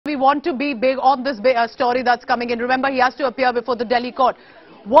want to be big on this story that's coming in. Remember, he has to appear before the Delhi court.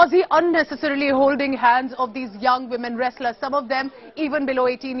 Was he unnecessarily holding hands of these young women wrestlers, some of them even below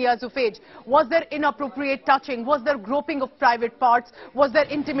 18 years of age? Was there inappropriate touching? Was there groping of private parts? Was there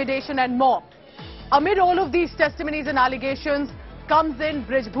intimidation and more? Amid all of these testimonies and allegations comes in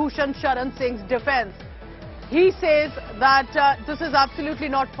Brij Bhushan Singh's defense. He says that this is absolutely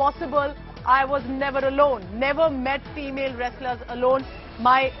not possible. I was never alone, never met female wrestlers alone.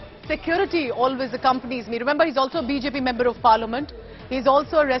 My security always accompanies me. Remember, he's also a BJP member of parliament. He's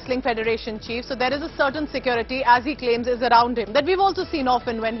also a wrestling federation chief. So there is a certain security, as he claims, is around him. That we've also seen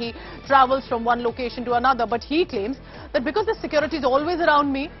often when he travels from one location to another. But he claims that because the security is always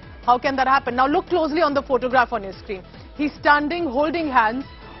around me, how can that happen? Now look closely on the photograph on your screen. He's standing holding hands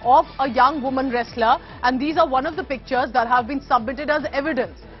of a young woman wrestler, and these are one of the pictures that have been submitted as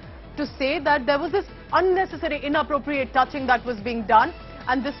evidence to say that there was this unnecessary, inappropriate touching that was being done,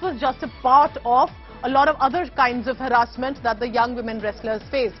 and this was just a part of a lot of other kinds of harassment that the young women wrestlers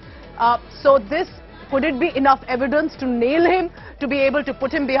faced. So this, could it be enough evidence to nail him, to be able to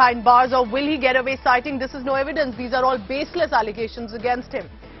put him behind bars, or will he get away citing this is no evidence? These are all baseless allegations against him.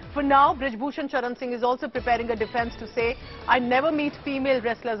 For now, Brij Bhushan Singh is also preparing a defense to say, I never meet female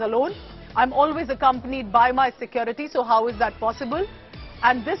wrestlers alone. I'm always accompanied by my security, so how is that possible?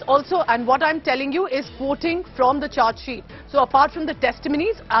 And this also, and what I'm telling you is quoting from the charge sheet. So apart from the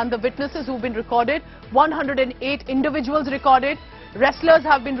testimonies and the witnesses who've been recorded, 108 individuals recorded, wrestlers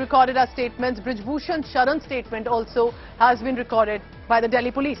have been recorded as statements. Brij Bhushan Sharan's statement also has been recorded by the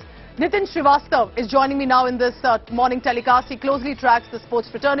Delhi police. Nitin Srivastav is joining me now in this morning telecast. He closely tracks the sports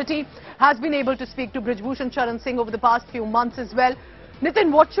fraternity, has been able to speak to Brij Bhushan Singh over the past few months as well.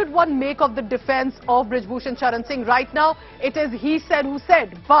 Nitin, what should one make of the defense of Brij Bhushan Singh? Right now, it is he said who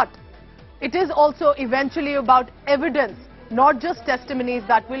said, but it is also eventually about evidence, not just testimonies,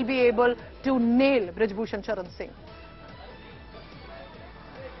 that will be able to nail Brij Bhushan Singh.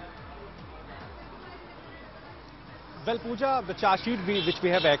 Well, Pooja, the charge sheet which we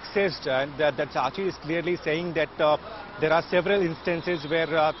have accessed, and the charge sheet is clearly saying that there are several instances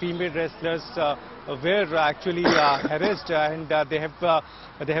where female wrestlers were actually harassed, and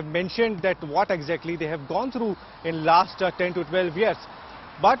they have mentioned that what exactly they have gone through in last 10 to 12 years.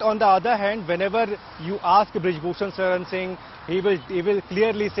 But on the other hand, whenever you ask Brij Bhushan Singh, he will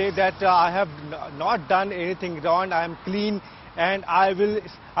clearly say that I have not done anything wrong, I am clean, and I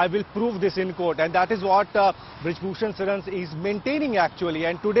will prove this in court. And that is what Brij Bhushan Singh is maintaining actually.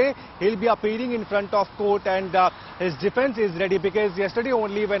 And today he'll be appearing in front of court, and his defense is ready, because yesterday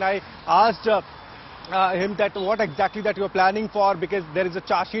only when I asked him that what exactly that you are planning for, because there is a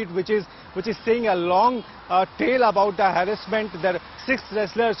charge sheet which is saying a long tale about the harassment. There are 6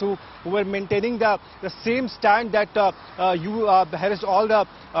 wrestlers who were maintaining the same stand that you harassed all the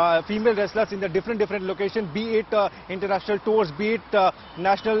female wrestlers in the different locations, be it international tours, be it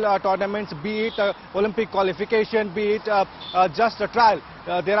national tournaments, be it Olympic qualification, be it just a trial.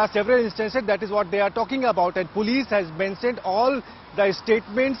 There are several instances, that is what they are talking about, and police has mentioned all the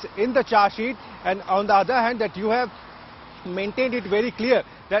statements in the charge sheet, and on the other hand that you have maintained it very clear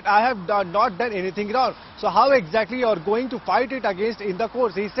that I have not done anything wrong. So how exactly you are going to fight it against in the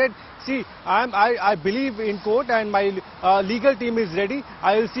courts? He said, see, I believe in court, and my legal team is ready.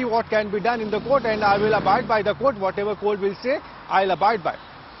 I will see what can be done in the court, and I will abide by the court. Whatever court will say, I'll abide by.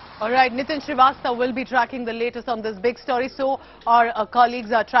 All right, Nitin Srivastav will be tracking the latest on this big story. So our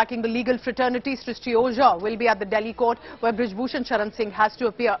colleagues are tracking the legal fraternity. Srishti Ojha will be at the Delhi court, where Brij Bhushan Singh has to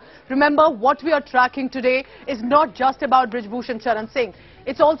appear. Remember, what we are tracking today is not just about Brij Bhushan Singh.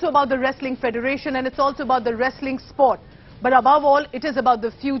 It's also about the Wrestling Federation, and it's also about the wrestling sport. But above all, it is about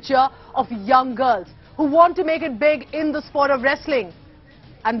the future of young girls who want to make it big in the sport of wrestling.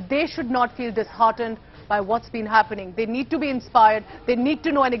 And they should not feel disheartened by what's been happening. They need to be inspired. They need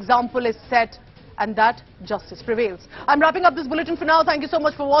to know an example is set, and that justice prevails. I'm wrapping up this bulletin for now. Thank you so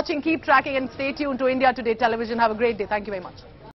much for watching. Keep tracking and stay tuned to India Today Television. Have a great day. Thank you very much.